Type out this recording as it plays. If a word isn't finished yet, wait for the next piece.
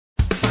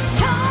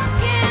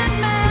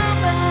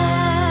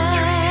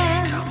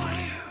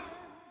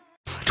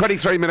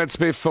23 minutes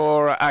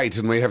before 8,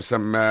 and we have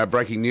some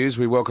breaking news.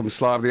 We welcome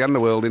Sly of the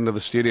Underworld into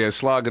the studio.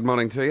 Sly, good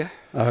morning to you.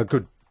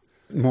 Good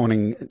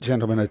morning,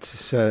 gentlemen.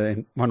 It's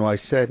in one way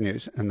sad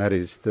news, and that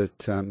is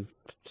that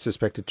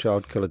suspected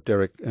child killer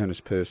Derek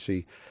Ernest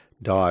Percy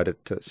died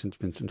at St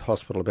Vincent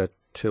Hospital about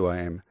 2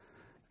 a.m.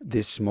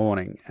 this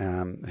morning.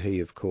 He,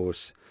 of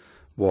course,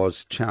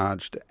 was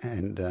charged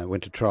and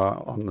went to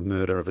trial on the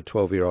murder of a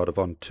 12-year-old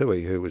Yvonne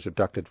Toohey, who was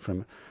abducted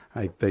from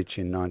a beach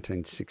in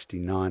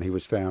 1969. He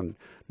was found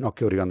not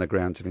guilty on the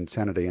grounds of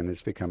insanity and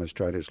has become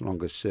Australia's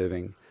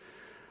longest-serving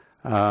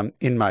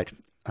inmate.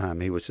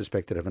 He was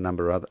suspected of a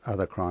number of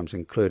other crimes,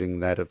 including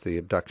that of the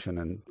abduction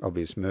and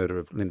obvious murder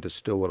of Linda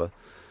Stillwell,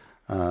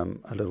 a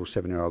little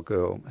 7-year-old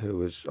girl who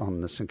was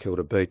on the St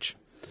Kilda beach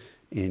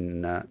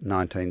in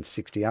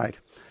 1968.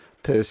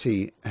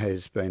 Percy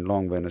has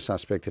long been a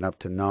suspect in up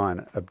to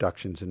 9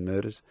 abductions and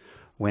murders.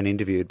 When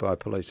interviewed by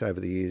police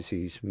over the years,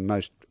 he's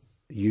most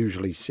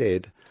usually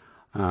said,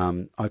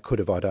 I could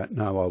have, I don't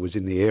know, I was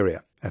in the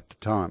area at the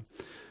time.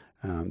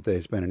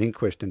 There's been an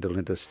inquest into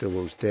Linda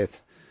Stillwell's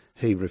death.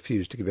 He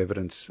refused to give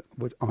evidence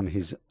on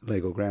his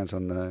legal grounds,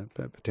 on the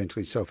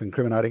potentially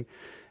self-incriminating,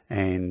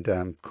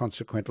 and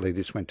consequently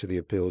this went to the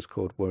appeals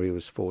court where he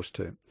was forced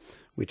to,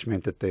 which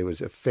meant that there was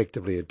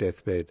effectively a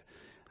deathbed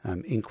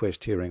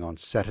inquest hearing on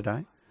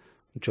Saturday,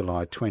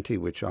 July 20,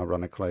 which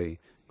ironically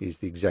is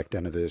the exact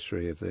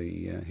anniversary of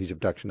his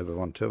abduction of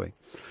Yvonne Toohey.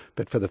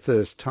 But for the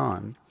first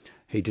time,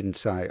 he didn't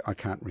say, I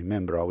can't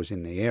remember, I was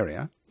in the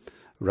area.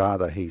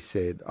 Rather, he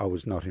said, I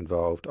was not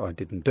involved, I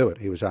didn't do it.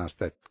 He was asked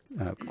that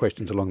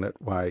questions along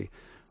that way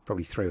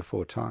probably 3 or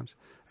 4 times.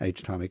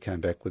 Each time he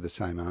came back with the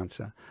same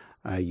answer.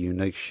 A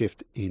unique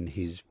shift in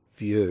his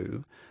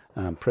view.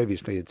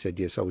 Previously, he had said,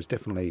 yes, I was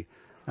definitely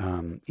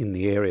in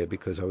the area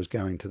because I was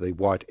going to the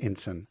White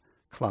Ensign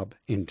Club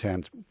in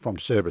town from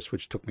Cerberus,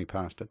 which took me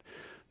past it.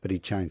 But he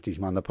changed his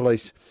mind. The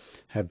police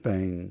have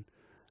been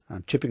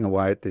chipping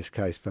away at this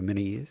case for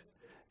many years,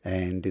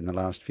 and in the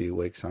last few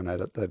weeks I know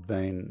that they've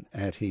been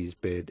at his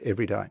bed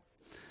every day,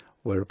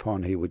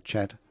 whereupon he would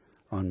chat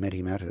on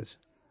many matters,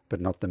 but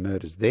not the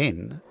murders.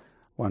 Then,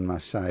 one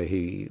must say,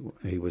 he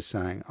was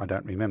saying, I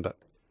don't remember.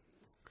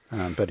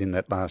 But in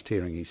that last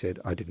hearing he said,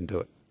 I didn't do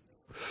it.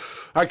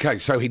 Okay,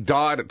 so he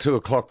died at 2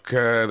 o'clock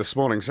this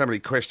morning. So many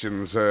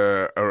questions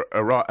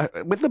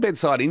with the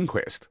bedside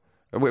inquest,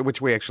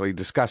 which we actually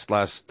discussed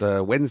last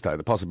Wednesday,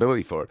 the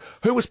possibility for it.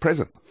 Who was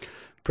present?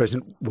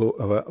 Present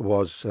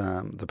was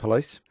the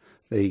police,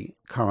 the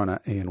coroner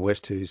Ian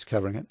West, who's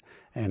covering it,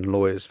 and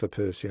lawyers for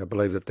Percy. I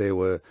believe that there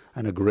were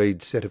an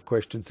agreed set of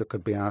questions that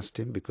could be asked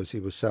him because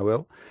he was so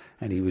ill,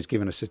 and he was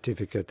given a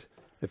certificate,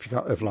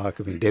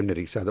 of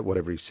indemnity, so that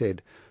whatever he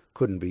said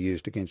couldn't be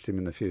used against him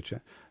in the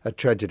future. A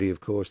tragedy, of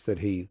course, that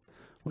he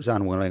was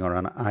unwilling or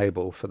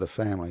unable for the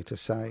family to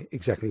say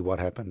exactly what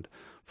happened,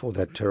 for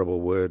that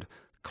terrible word,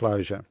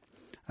 closure.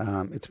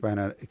 It's been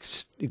an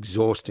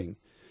exhausting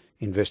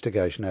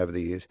investigation over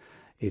the years.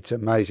 It's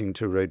amazing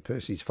to read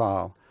Percy's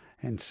file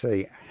and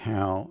see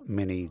how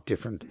many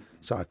different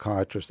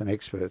psychiatrists and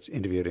experts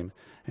interviewed him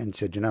and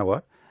said, you know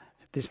what,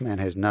 this man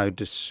has no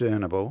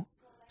discernible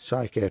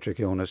psychiatric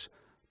illness,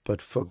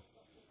 but for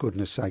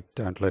goodness sake,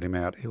 don't let him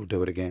out. He'll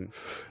do it again.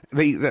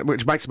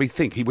 Which makes me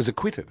think he was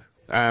acquitted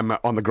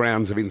on the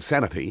grounds of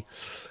insanity,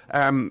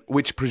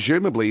 which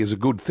presumably is a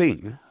good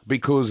thing,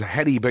 because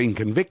had he been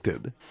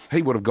convicted,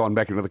 he would have gone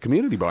back into the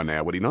community by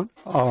now, would he not?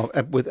 Oh,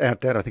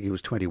 without doubt. I think he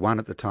was 21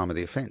 at the time of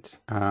the offence.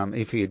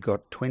 If he had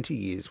got 20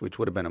 years, which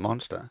would have been a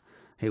monster,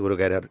 he would have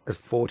got out at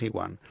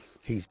 41.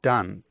 He's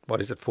done,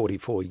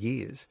 44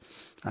 years.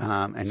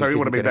 And so he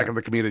would have been back in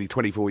the community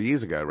 24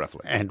 years ago,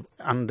 roughly. And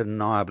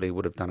undeniably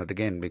would have done it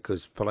again,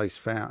 because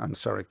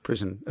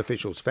prison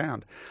officials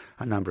found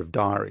a number of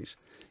diaries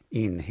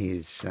in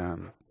his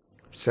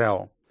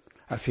cell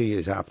a few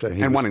years after.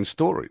 And one in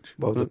storage.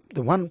 Well,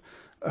 the one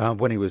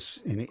when he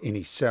was in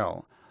his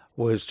cell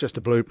was just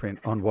a blueprint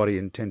on what he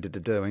intended to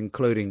do,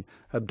 including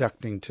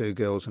abducting 2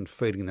 girls and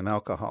feeding them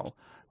alcohol.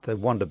 The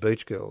Wanda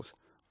Beach girls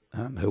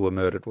who were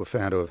murdered were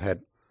found to have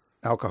had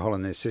alcohol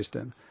in their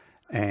system,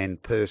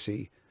 and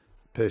Percy's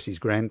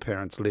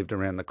grandparents lived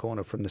around the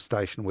corner from the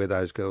station where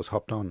those girls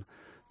hopped on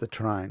the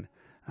train.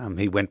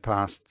 He went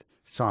past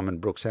Simon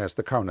Brooks' house.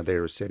 The coroner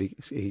there has said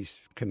he's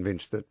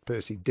convinced that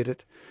Percy did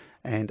it,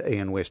 and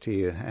Ian West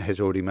here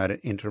has already made an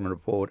interim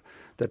report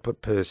that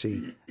put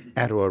Percy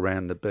at or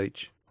around the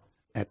beach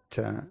at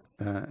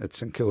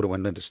St Kilda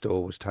when Linda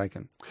Stillwell was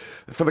taken.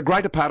 For the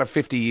greater part of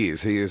 50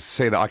 years, he has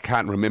said, I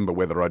can't remember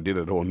whether I did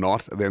it or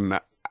not. Then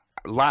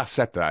last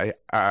Saturday,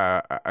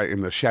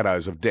 in the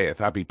shadows of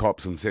death, up he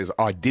pops and says,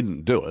 I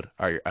didn't do it,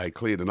 a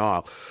clear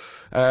denial.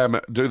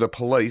 Do the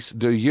police,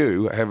 do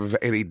you have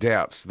any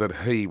doubts that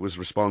he was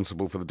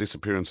responsible for the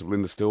disappearance of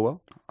Linda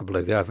Stillwell? I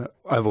believe the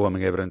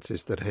overwhelming evidence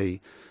is that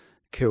he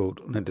killed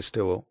Linda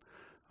Stillwell.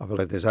 I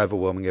believe there's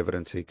overwhelming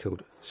evidence he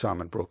killed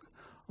Simon Brooke.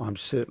 I'm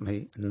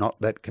certainly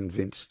not that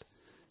convinced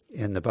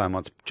in the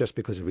Beaumonts just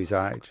because of his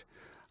age.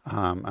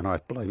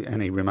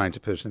 and he remains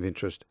a person of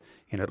interest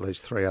in at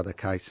least 3 other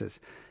cases.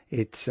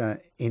 It's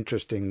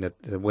interesting that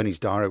when his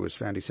diary was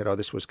found, he said, "Oh,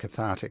 this was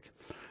cathartic."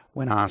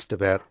 When asked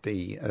about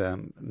the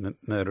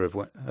murder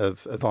of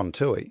Von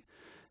Tui,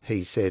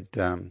 he said,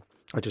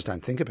 "I just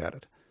don't think about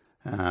it.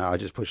 I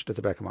just push it to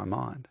the back of my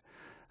mind."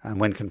 And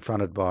when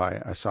confronted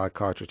by a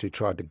psychiatrist who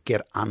tried to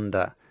get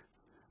under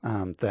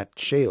that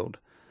shield,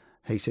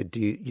 he said,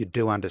 you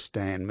do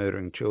understand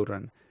murdering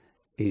children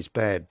is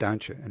bad,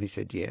 don't you?" And he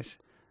said, "Yes."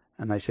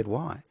 And they said,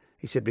 "Why?"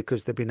 He said,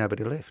 "Because there'd be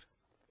nobody left."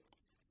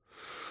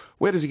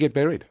 Where does he get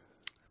buried?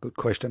 Good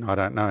question. I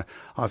don't know.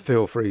 I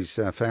feel for his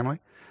family.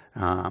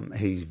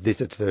 His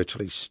visits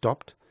virtually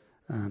stopped.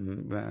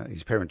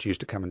 His parents used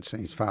to come and see.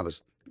 His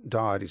father's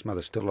died, his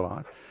mother's still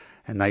alive,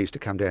 and they used to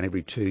come down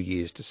every 2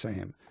 years to see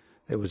him.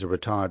 There was a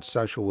retired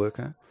social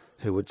worker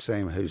who would see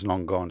him, who's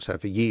long gone. So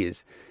for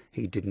years,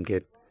 he didn't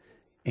get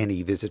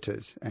any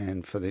visitors.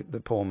 And for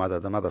the poor mother,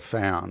 the mother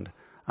found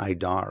a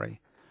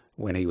diary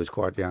when he was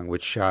quite young,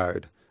 which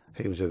showed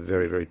he was a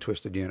very, very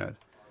twisted unit.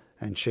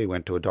 And she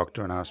went to a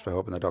doctor and asked for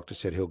help, and the doctor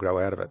said he'll grow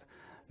out of it.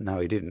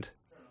 No, he didn't.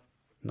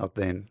 Not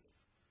then.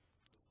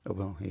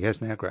 Well, he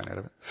has now grown out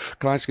of it.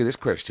 Can I ask you this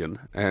question?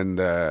 And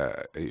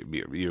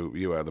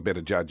you are the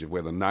better judge of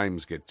whether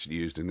names get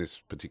used in this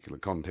particular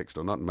context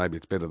or not. And maybe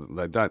it's better that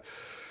they don't.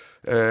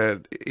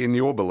 In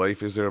your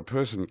belief, is there a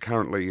person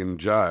currently in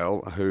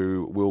jail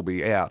who will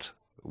be out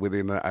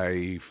within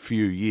a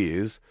few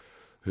years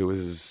who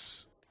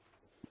is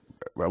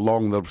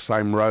along the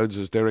same roads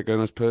as Derek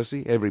Ernest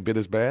Percy, every bit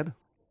as bad?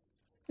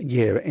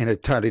 Yeah, in a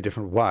totally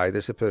different way.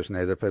 There's a person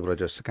there that people are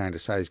just going to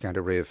say is going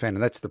to reoffend,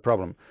 and that's the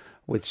problem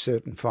with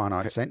certain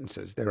finite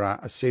sentences. There are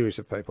a series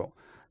of people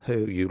who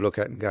you look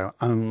at and go,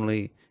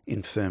 only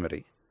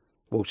infirmity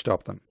will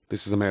stop them.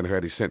 This is a man who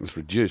had his sentence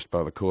reduced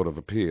by the Court of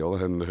Appeal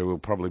and who will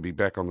probably be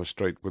back on the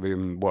street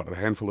within, a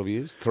handful of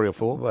years? 3 or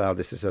 4? Well,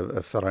 this is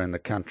a fellow in the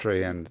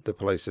country, and the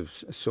police have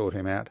sought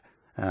him out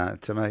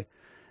to me,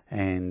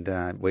 and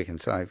we can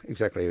say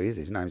exactly who he is.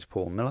 His name's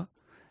Paul Miller.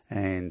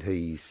 And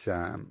he's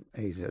a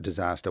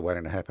disaster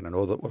waiting to happen. And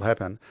all that will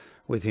happen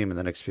with him in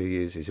the next few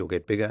years is he'll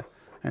get bigger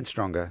and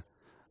stronger.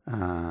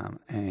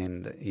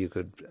 And you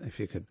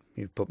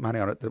put money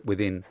on it that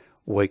within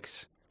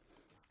weeks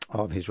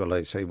of his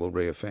release, he will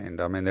reoffend.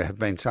 I mean, there have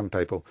been some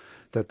people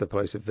that the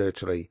police have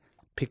virtually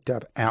picked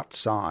up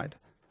outside,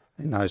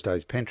 in those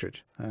days,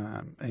 Pentridge,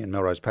 in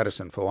Melrose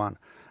Patterson for one,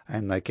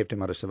 and they kept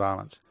him under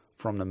surveillance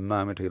from the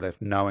moment he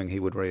left, knowing he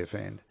would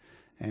reoffend.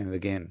 And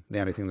again, the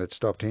only thing that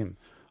stopped him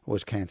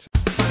was cancer.